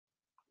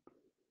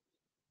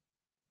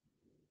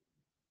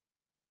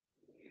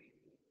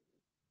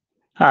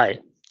Hi,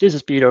 this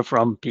is Peter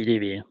from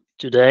PTV.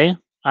 Today,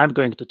 I'm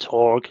going to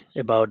talk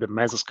about the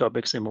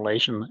mesoscopic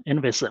simulation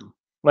in Vissim.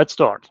 Let's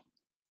start.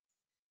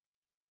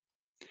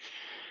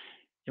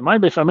 You might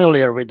be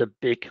familiar with the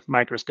big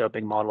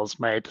microscopic models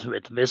made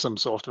with Visum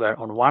software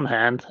on one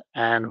hand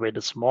and with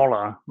the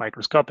smaller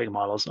microscopic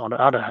models on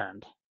the other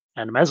hand.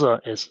 And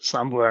Meso is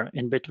somewhere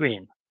in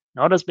between,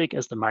 not as big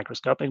as the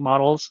microscopic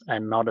models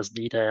and not as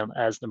detailed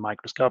as the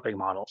microscopic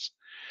models.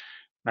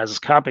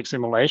 Mesoscopic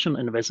simulation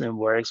in Vissim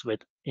works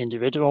with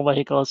individual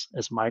vehicles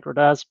as micro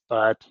does,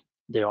 but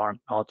they are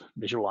not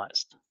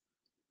visualized.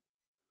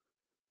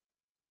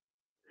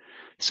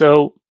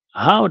 So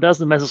how does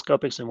the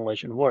mesoscopic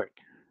simulation work?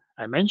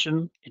 I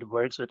mentioned it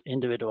works with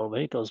individual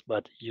vehicles,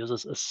 but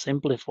uses a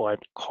simplified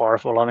car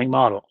following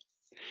model.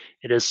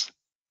 It is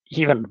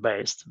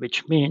event-based,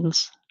 which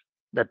means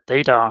that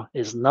data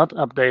is not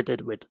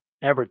updated with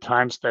every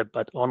time step,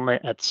 but only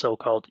at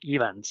so-called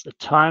events, at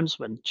times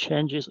when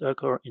changes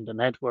occur in the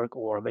network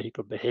or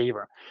vehicle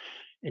behavior,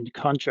 in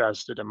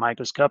contrast to the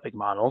microscopic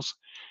models,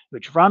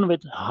 which run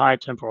with high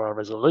temporal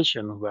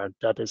resolution, where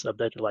data is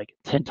updated like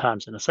 10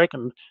 times in a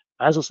second.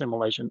 Meso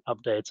simulation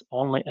updates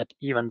only at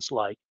events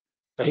like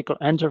vehicle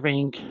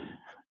entering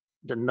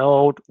the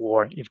node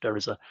or if there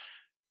is a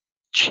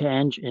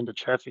change in the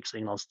traffic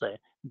signal state.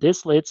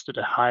 This leads to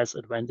the highest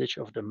advantage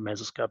of the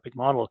mesoscopic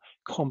model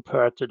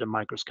compared to the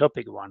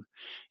microscopic one.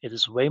 It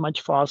is way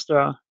much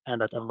faster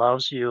and it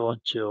allows you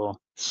to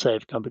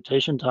save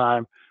computation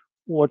time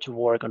or to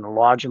work on a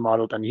larger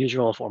model than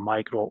usual for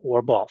micro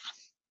or both.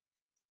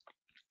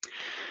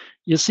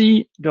 You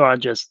see, there are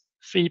just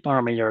three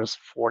parameters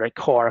for the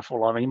car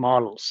following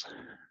models: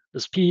 the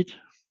speed,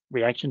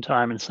 reaction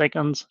time in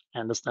seconds,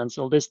 and the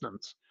standstill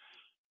distance.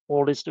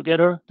 All these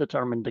together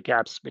determine the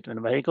gaps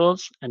between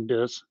vehicles and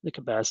thus the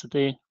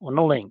capacity on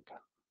a link.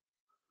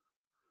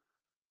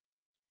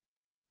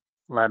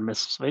 Let me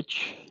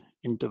switch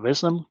into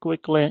Visum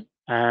quickly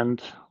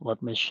and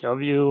let me show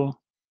you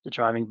the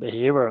driving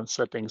behavior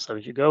settings. So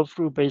if you go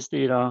through base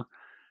data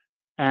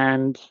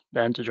and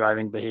then to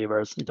driving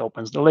behaviors, it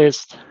opens the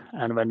list.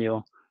 And when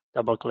you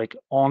double click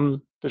on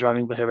the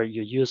driving behavior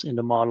you use in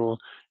the model,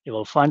 you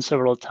will find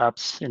several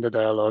tabs in the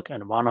dialog.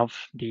 And one of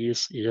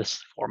these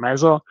is for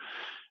Meso.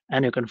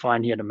 And you can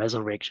find here the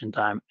Meso reaction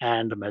time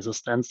and the Meso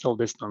standstill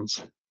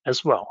distance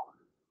as well.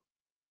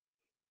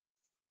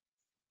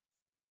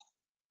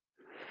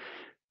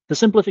 The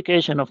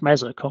simplification of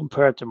Meso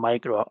compared to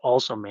micro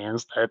also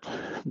means that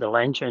the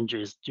lane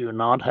changes do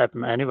not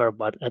happen anywhere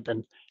but at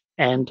an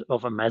end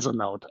of a Meso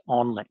node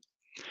only.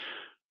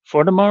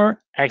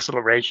 Furthermore,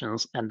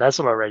 accelerations and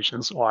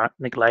decelerations are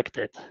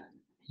neglected.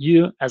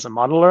 You, as a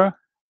modeler,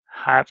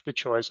 have the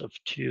choice of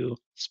two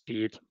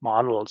speed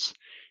models,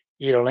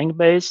 either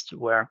link-based,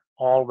 where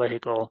all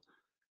vehicles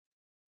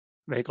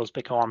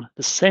become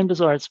the same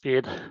desired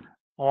speed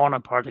on a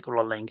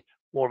particular link,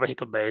 or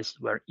vehicle-based,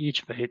 where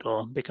each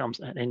vehicle becomes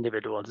an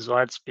individual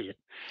desired speed.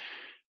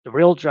 The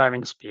real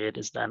driving speed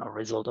is then a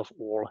result of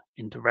all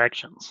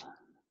interactions.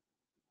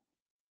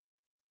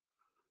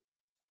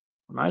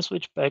 When I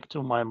switch back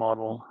to my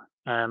model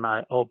and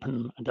I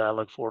open a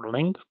dialog for the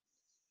link,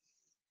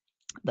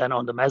 then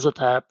on the Meso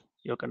tab,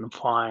 you can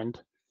find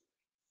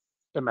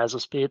the Meso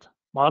speed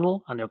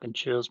model, and you can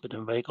choose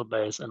between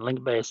vehicle-based and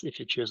link-based. If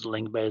you choose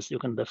link-based, you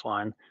can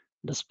define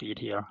the speed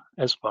here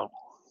as well.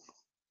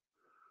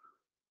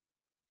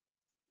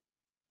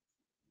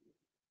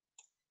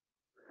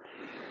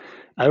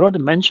 I already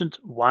mentioned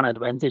one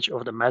advantage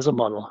of the Meso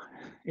model.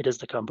 It is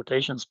the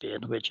computation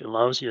speed, which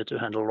allows you to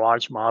handle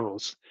large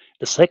models.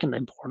 The second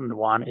important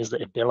one is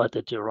the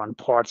ability to run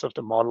parts of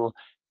the model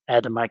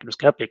at a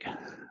microscopic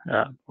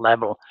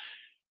level.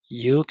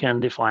 You can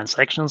define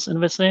sections in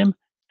Vissim,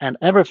 and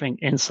everything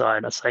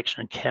inside a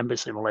section can be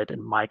simulated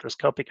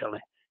microscopically,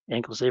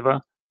 inclusive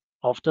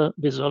of the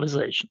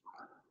visualization.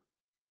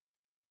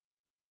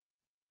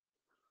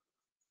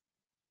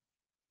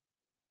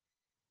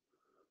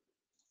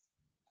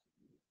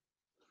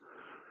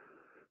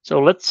 So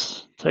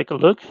let's take a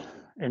look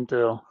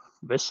into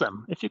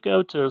Vissim. If you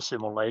go to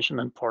simulation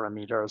and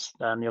parameters,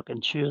 then you can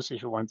choose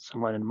if you want to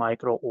simulate in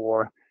micro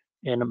or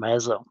in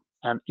Meso.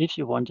 And if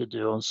you want to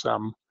do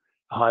some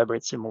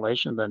hybrid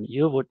simulation, then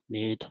you would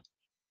need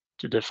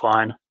to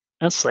define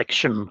a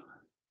section.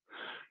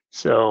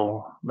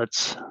 So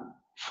let's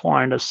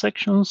find the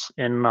sections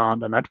in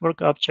the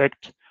network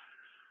object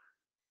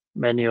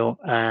menu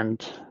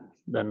and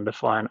then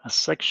define a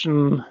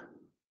section.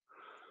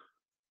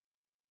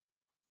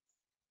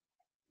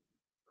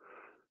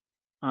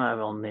 I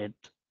will need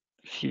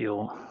a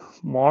few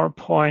more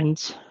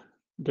points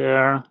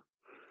there.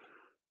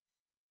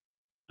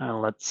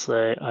 And let's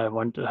say I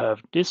want to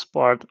have this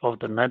part of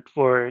the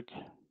network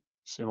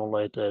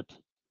simulated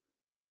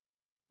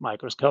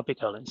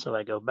microscopically. So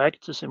I go back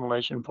to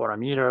simulation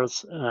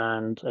parameters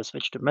and I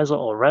switch to Meso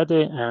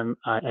already and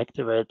I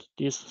activate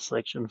this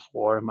section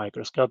for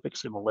microscopic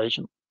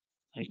simulation.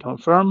 I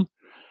confirm,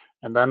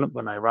 and then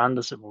when I run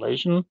the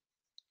simulation,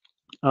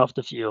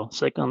 After a few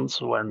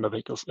seconds, when the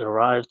vehicles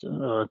arrive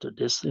to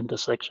this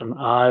intersection,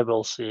 I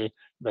will see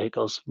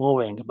vehicles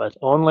moving, but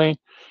only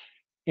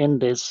in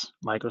this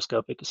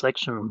microscopic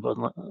section, but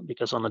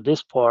because only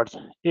this part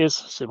is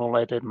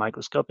simulated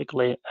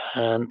microscopically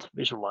and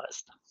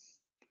visualized.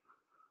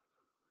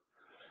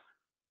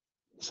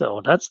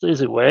 So that's the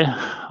easy way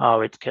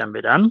how it can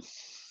be done.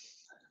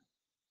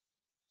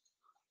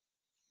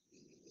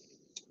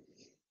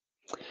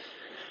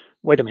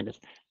 Wait a minute.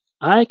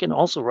 I can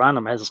also run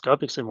a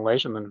mesoscopic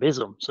simulation in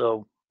Visum.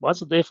 So what's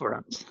the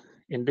difference?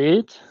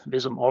 Indeed,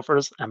 Visum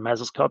offers a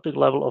mesoscopic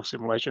level of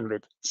simulation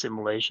with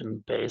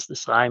simulation-based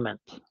assignment.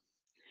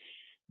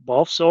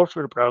 Both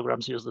software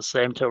programs use the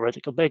same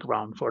theoretical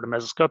background for the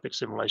mesoscopic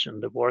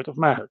simulation, the work of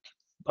method.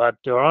 But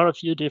there are a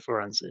few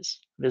differences.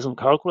 Visum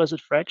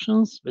calculated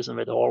fractions, Visum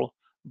with all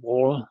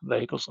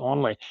vehicles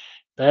only.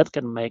 That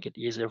can make it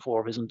easier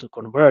for Visum to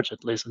converge,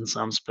 at least in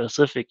some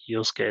specific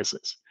use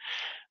cases.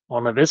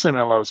 On a Visum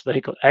allows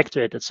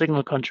vehicle-actuated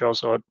signal control,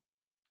 so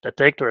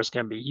detectors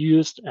can be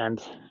used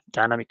and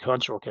dynamic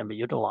control can be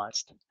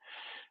utilized.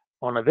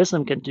 On a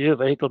Visum can do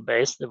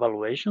vehicle-based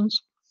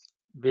evaluations.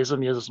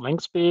 Visum uses link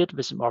speed.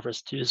 Visum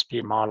offers two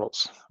speed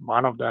models.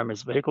 One of them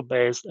is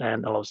vehicle-based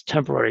and allows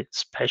temporary,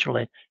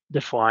 specially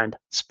defined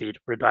speed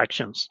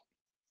reductions.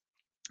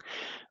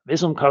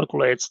 Visum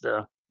calculates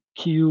the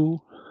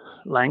queue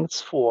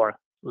lengths for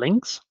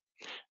links.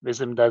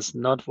 Visum does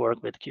not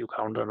work with queue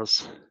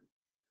counters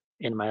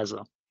in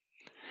Meso.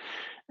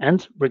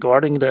 And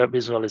regarding the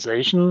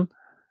visualization,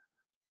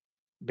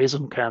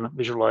 Visum can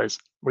visualize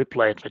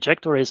replayed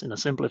trajectories in a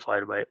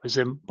simplified way.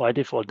 Visum by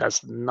default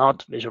does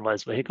not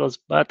visualize vehicles,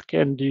 but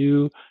can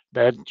do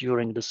that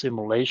during the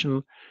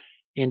simulation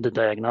in the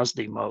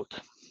diagnostic mode.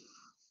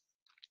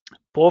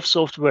 Both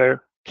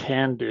software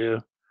can do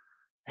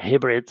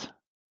hybrid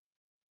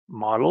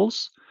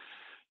models,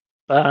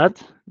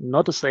 but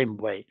not the same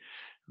way.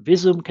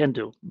 Visum can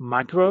do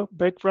macro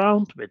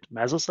background with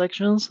meso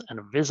sections, and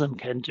Visum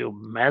can do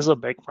meso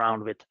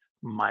background with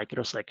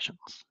micro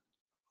sections.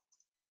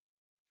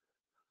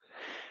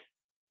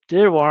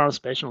 There are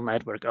special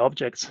network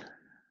objects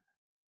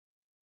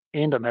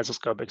in the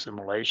mesoscopic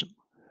simulation.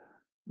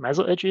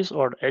 Meso edges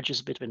are the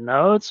edges between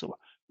nodes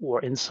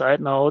or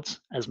inside nodes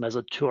as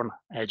mesoturn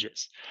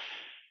edges.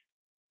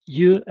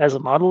 You, as a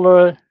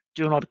modeler,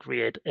 do not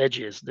create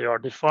edges. They are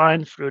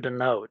defined through the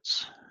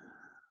nodes.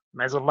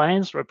 Meso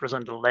lanes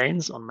represent the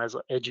lanes on meso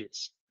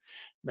edges.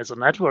 Meso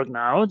network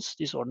nodes,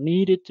 these are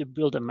needed to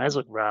build a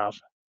meso graph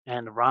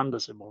and run the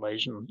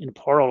simulation. In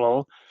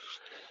parallel,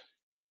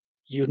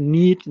 you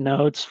need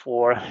nodes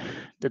for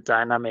the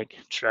dynamic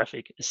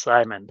traffic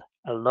assignment.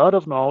 A lot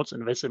of nodes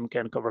in Visum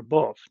can cover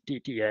both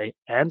DTA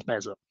and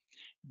Meso.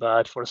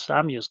 But for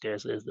some use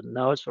cases, the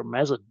nodes for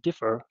Meso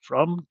differ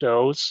from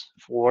those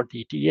for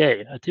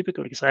DTA. A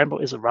typical example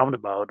is a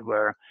roundabout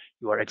where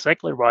you are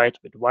exactly right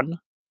with one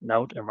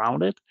node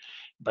around it,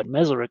 but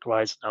Meso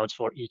requires nodes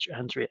for each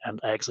entry and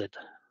exit.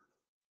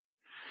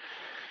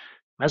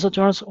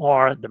 Mesoturns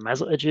are the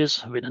meso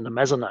edges within the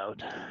meso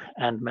node,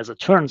 and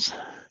mesoturns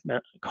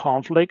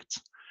conflicts.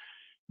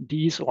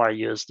 These are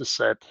used to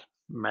set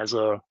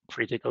meso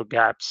critical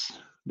gaps.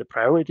 The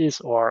priorities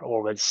are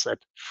always set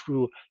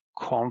through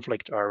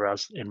conflict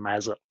areas in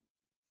meso.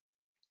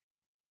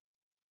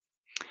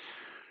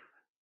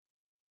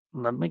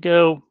 Let me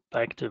go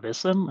back to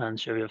Visum and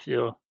show you a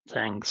few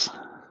things.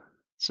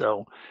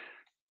 So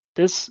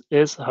this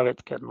is how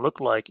it can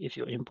look like if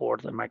you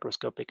import a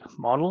microscopic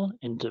model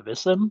into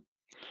Visum,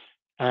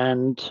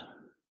 and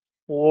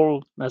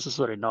all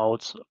necessary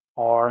nodes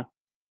are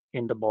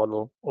in the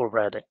model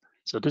already.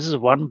 So this is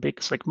one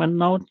big segment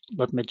node.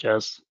 Let me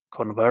just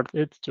convert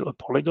it to a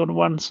polygon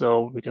one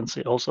so we can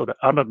see also the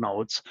other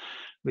nodes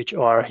which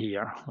are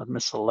here. Let me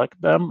select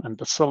them and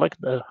select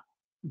the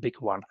big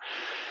one.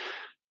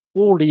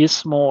 All these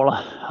small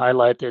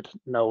highlighted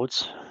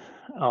nodes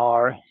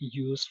are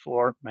used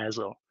for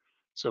Meso.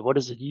 So what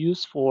is it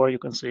used for? You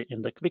can see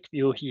in the quick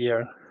view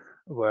here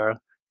where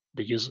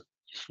the use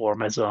for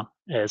Meso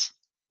is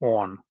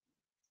on.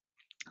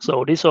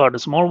 So these are the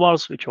small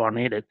ones which are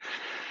needed,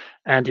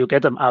 and you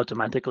get them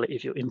automatically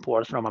if you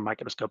import from a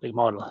microscopic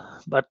model.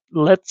 But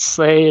let's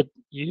say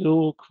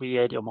you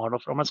create your model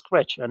from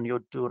scratch and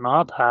you do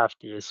not have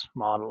these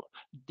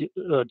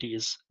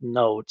these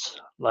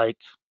nodes. Like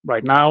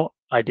right now,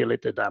 I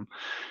deleted them.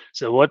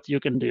 So what you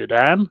can do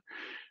then,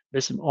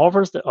 Visum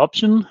offers the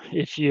option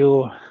if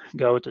you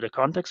go to the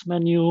context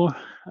menu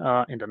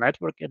in the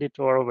network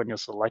editor, when you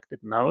selected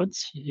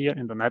nodes here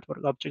in the network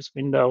objects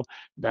window,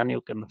 then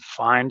you can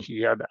find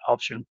here the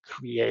option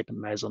create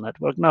meso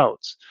network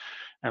nodes.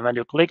 And when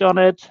you click on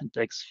it, it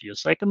takes a few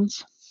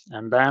seconds,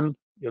 and then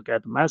you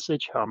get a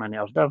message how many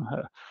of them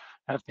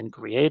have been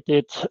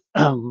created.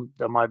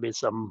 There might be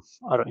some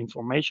other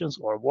informations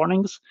or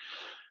warnings,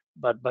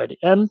 but by the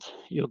end,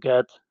 you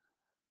get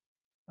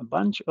a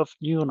bunch of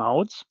new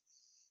nodes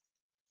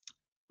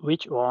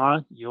which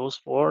are used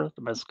for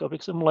the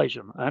mesoscopic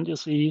simulation. And you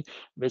see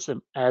Visum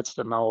adds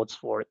the nodes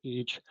for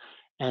each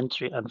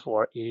entry and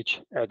for each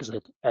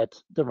exit at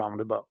the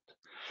roundabout.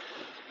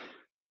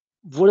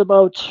 What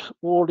about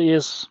all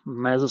these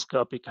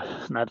mesoscopic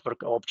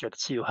network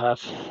objects you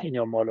have in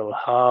your model?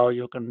 How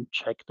you can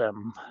check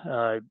them?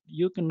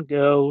 You can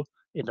go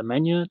in the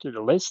menu to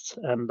the list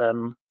and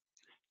then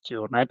to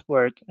your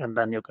network, and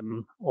then you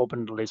can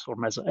open the list for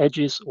meso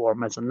edges or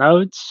meso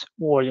nodes,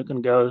 or you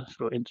can go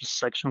through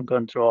intersection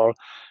control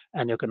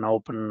and you can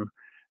open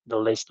the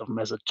list of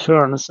meso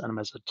turns and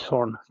meso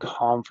turn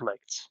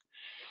conflicts.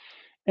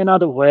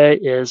 Another way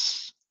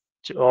is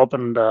to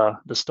open the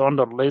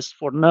standard list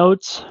for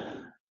nodes,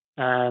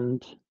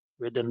 and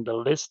within the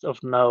list of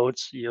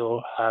nodes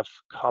you have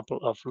a couple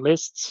of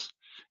lists.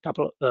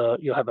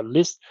 You have a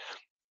list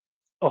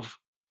of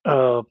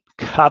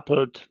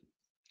coupled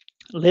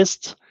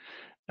lists,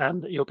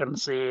 and you can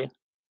see,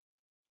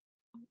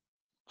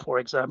 for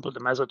example, the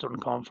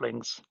mesoturn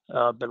conflicts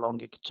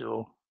belonging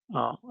to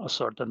a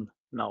certain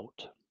node.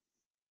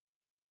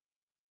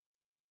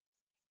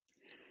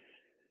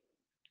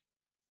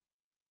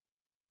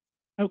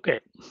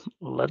 Okay,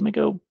 let me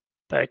go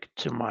back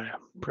to my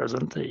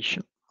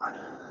presentation.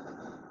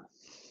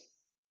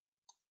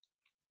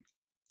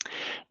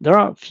 There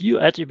are a few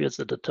attributes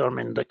that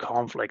determine the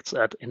conflicts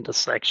at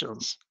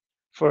intersections.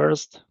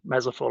 First,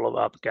 meso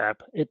follow-up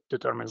gap. It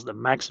determines the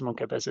maximum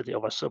capacity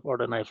of a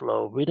subordinate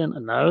flow within a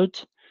node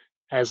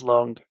as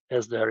long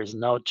as there is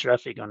no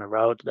traffic on a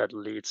route that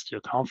leads to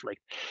a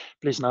conflict.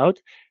 Please note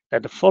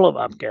that the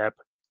follow-up gap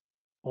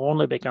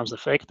only becomes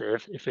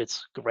effective if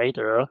it's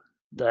greater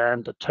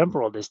than the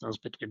temporal distance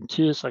between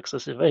two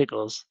successive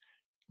vehicles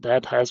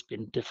that has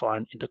been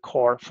defined in the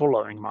core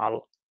following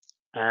model,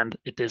 and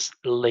it is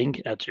a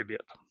link attribute.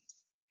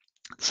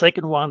 The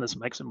second one is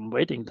maximum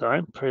waiting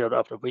time, period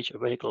after which a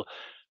vehicle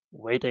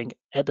waiting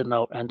at the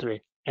node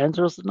entry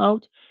enters the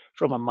node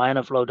from a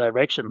minor flow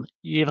direction,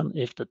 even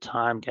if the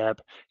time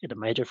gap in the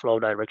major flow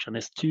direction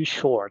is too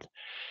short.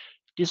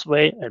 This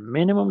way, a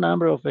minimum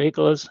number of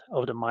vehicles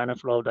of the minor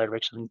flow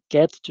direction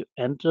get to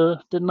enter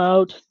the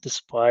node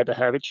despite the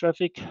heavy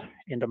traffic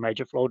in the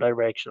major flow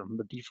direction.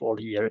 The default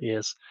here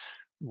is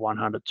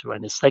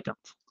 120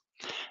 seconds.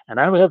 And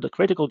now we have the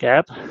critical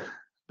gap.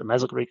 The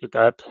mesocritical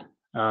gap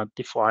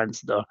defines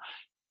the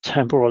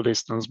temporal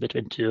distance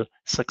between two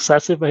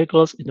successive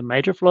vehicles in the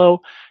major flow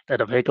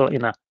that a vehicle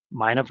in a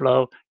minor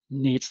flow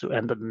needs to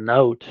enter the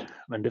node.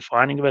 When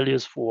defining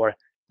values for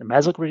the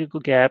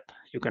mesocritical gap,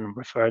 you can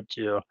refer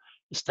to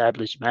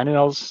established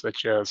manuals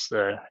such as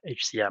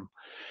HCM.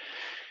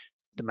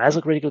 The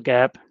mesocritical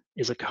gap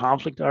is a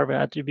conflict area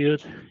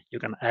attribute. You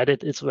can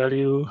edit its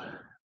value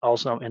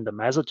also in the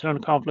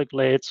mesoturn conflict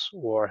lists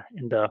or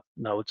in the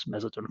nodes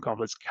mesoturn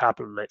conflicts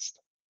capital list.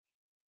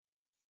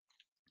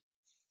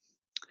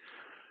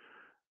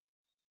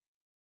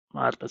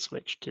 Let's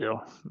switch to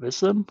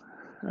Visum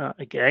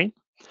again.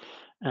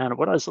 And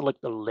when I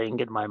select the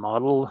link in my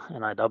model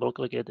and I double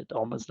click it, it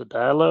opens the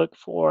dialog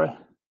for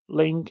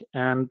link.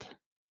 And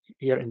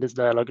here in this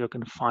dialog, you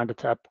can find the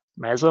tab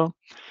Meso.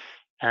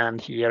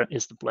 And here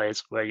is the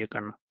place where you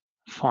can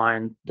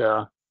find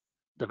the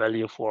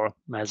value for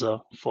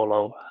Meso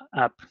follow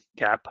up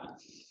gap.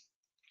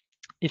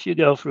 If you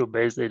go through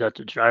base data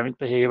to driving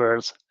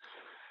behaviors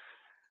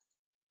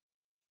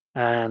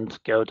and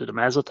go to the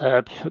Meso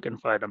tab, you can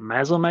find a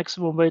Meso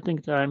maximum waiting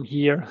time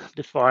here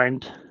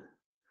defined.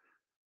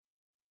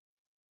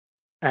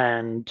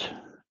 And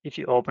if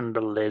you open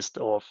the list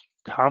of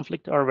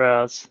conflict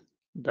areas,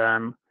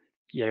 then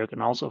here you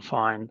can also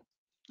find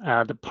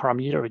the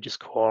parameter which is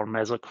called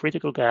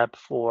mesocritical gap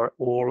for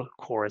all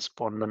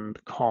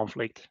correspondent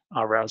conflict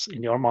areas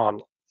in your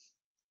model.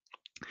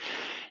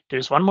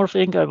 There's one more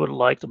thing I would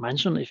like to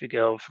mention. If you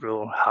go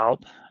through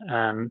help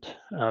and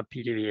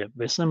PTV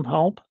Vissim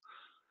help,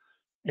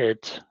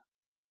 it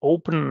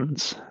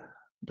opens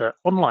the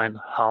online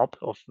help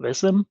of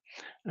Vissim.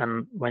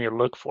 And when you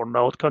look for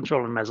node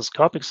control and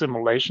mesoscopic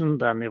simulation,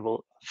 then you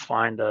will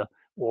find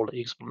all the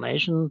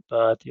explanation,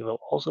 but you will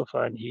also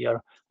find here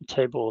a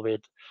table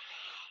with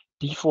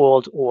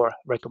default or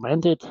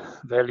recommended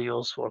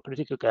values for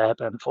critical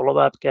gap and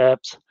follow-up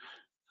gaps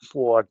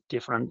for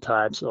different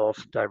types of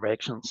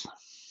directions.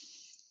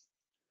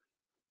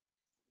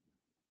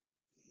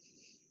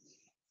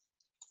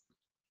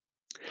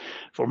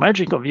 For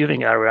merging of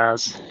viewing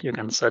areas, you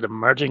can set a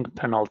merging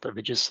penalty,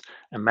 which is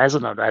a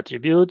mesonode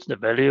attribute. The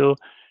value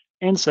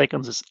in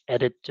seconds is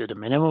added to the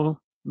minimum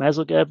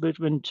meso gap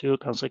between two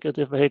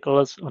consecutive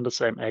vehicles on the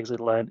same exit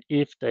line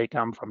if they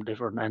come from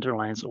different entry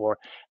lines or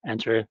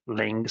entry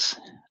links.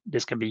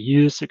 This can be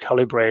used to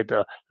calibrate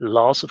the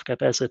loss of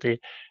capacity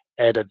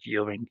at a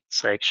viewing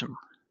section.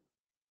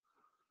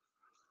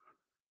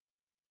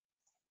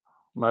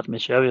 Let me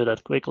show you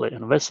that quickly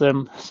in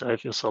Vissim. So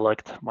if you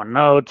select one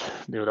node,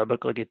 you double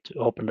click it to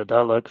open the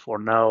dialog for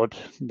node.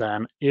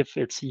 Then if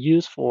it's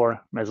used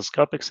for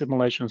mesoscopic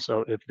simulation,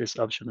 so if this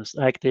option is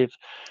active,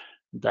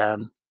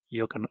 then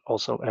you can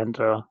also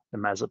enter the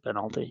meso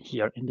penalty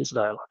here in this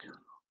dialog.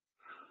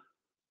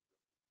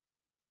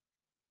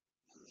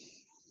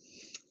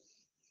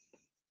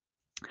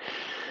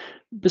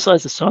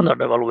 Besides the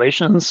standard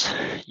evaluations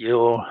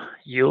you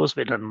use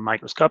within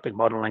microscopic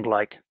modeling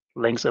like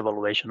links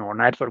evaluation or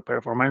network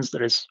performance,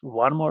 there is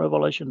one more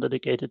evaluation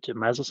dedicated to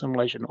Meso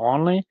simulation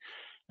only.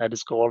 That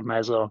is called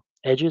Meso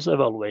edges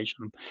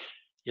evaluation.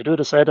 You do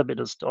the setup in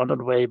a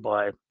standard way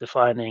by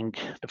defining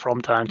the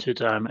from time to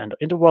time and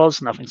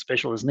intervals. Nothing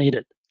special is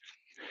needed.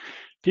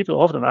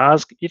 People often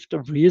ask if the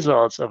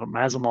results of a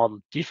Meso model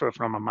differ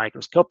from a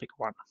microscopic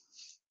one.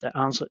 The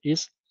answer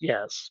is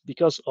yes,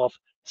 because of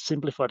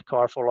simplified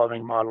car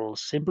following model,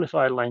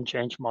 simplified lane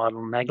change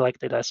model,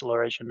 neglected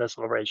acceleration,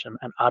 deceleration,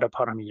 and other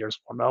parameters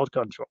for node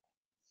control.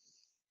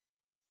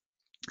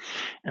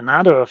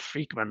 Another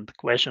frequent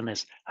question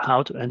is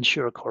how to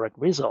ensure correct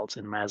results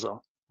in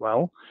Meso.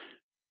 Well,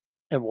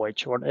 avoid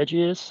short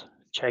edges,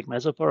 check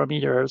Meso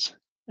parameters,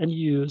 and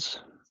use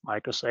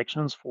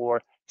microsections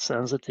for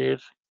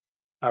sensitive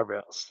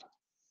areas.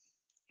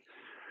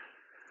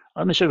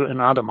 Let me show you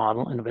another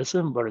model in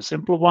Vissim, very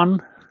simple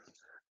one.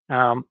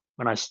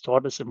 When I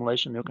start the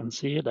simulation, you can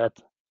see that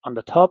on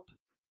the top,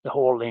 the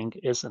whole link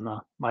is in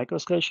a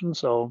microsection,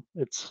 so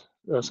it's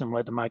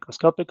simulated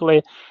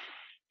microscopically.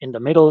 In the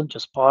middle,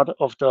 just part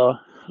of the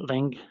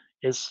link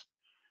is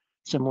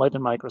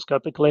simulated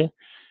microscopically,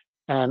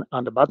 and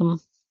on the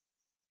bottom,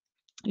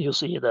 you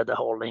see that the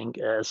whole link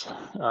is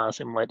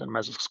simulated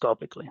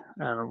mesoscopically.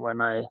 And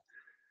when I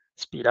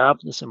speed up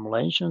the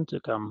simulation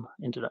to come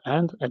into the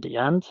end, at the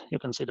end, you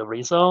can see the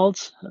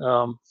results.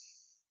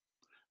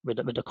 With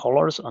the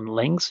colors on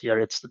links, here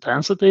it's the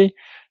density,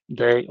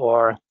 they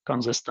are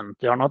consistent.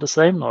 They are not the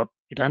same, not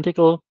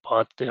identical,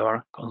 but they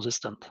are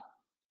consistent.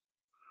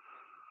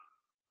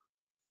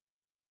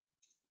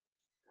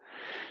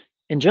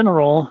 In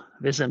general,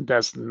 Vissim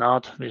does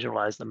not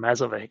visualize the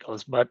Meso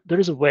vehicles, but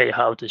there is a way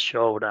how to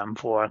show them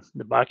for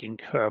debugging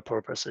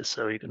purposes.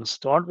 So you can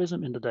start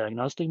Vissim in the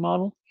diagnostic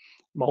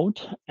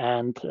mode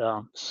and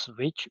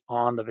switch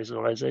on the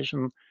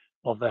visualization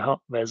of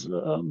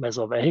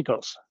Meso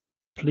vehicles.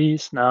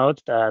 Please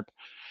note that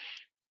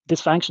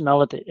this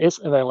functionality is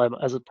available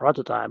as a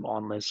prototype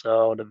only,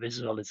 so the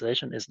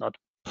visualization is not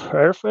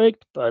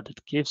perfect, but it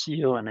gives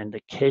you an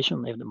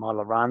indication if the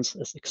model runs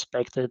as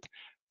expected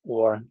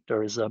or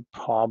there is a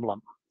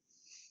problem.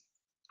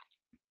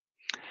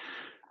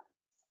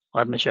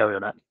 Let me show you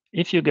that.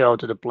 If you go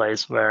to the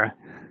place where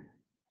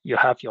you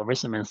have your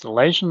Vissim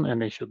installation,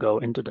 and if you go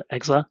into the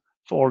exe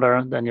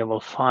folder, then you will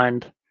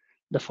find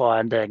the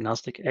file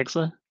diagnostic exe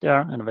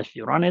there, and if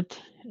you run it,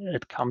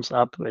 it comes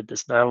up with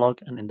this dialog,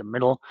 and in the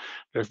middle,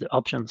 there's the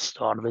option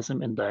Start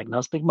Vissim in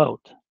diagnostic mode.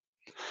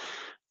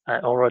 I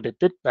already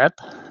did that,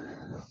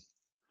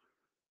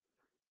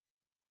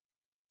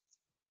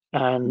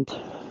 and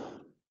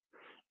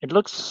it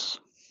looks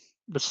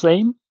the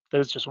same.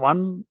 There's just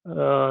one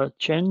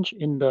change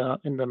in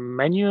the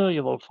menu.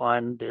 You will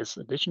find this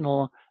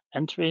additional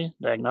entry,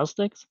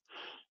 diagnostics,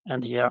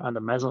 and here on the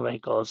Meso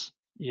vehicles,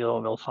 you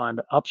will find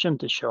the option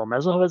to show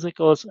Meso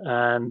vehicles,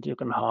 and you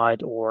can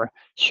hide or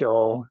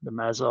show the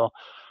Meso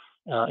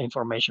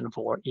information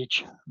for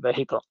each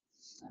vehicle.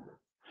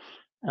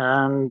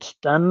 And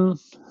then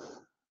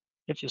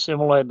if you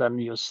simulate, then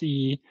you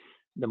see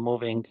the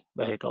moving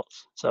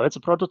vehicles. So it's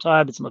a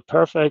prototype, it's not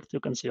perfect. You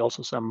can see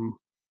also some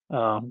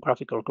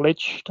graphical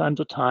glitch time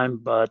to time,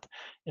 but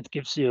it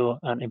gives you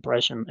an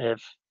impression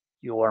if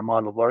your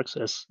model works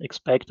as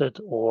expected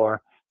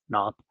or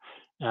not.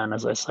 And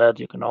as I said,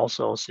 you can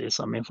also see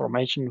some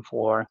information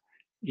for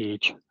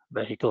each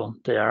vehicle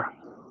there.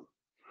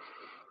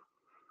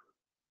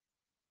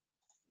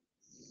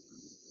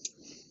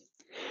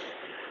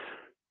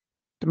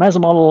 The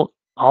Meso model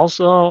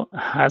also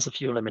has a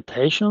few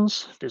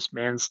limitations. This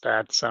means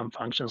that some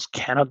functions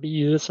cannot be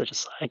used, such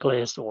as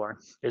cyclists or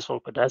peaceful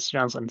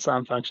pedestrians, and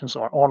some functions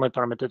are only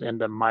permitted in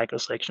the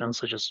microsections,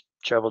 such as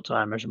travel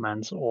time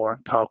measurements or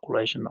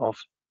calculation of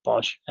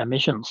Bosch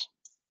emissions.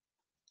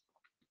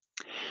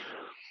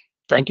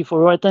 Thank you for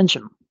your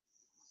attention.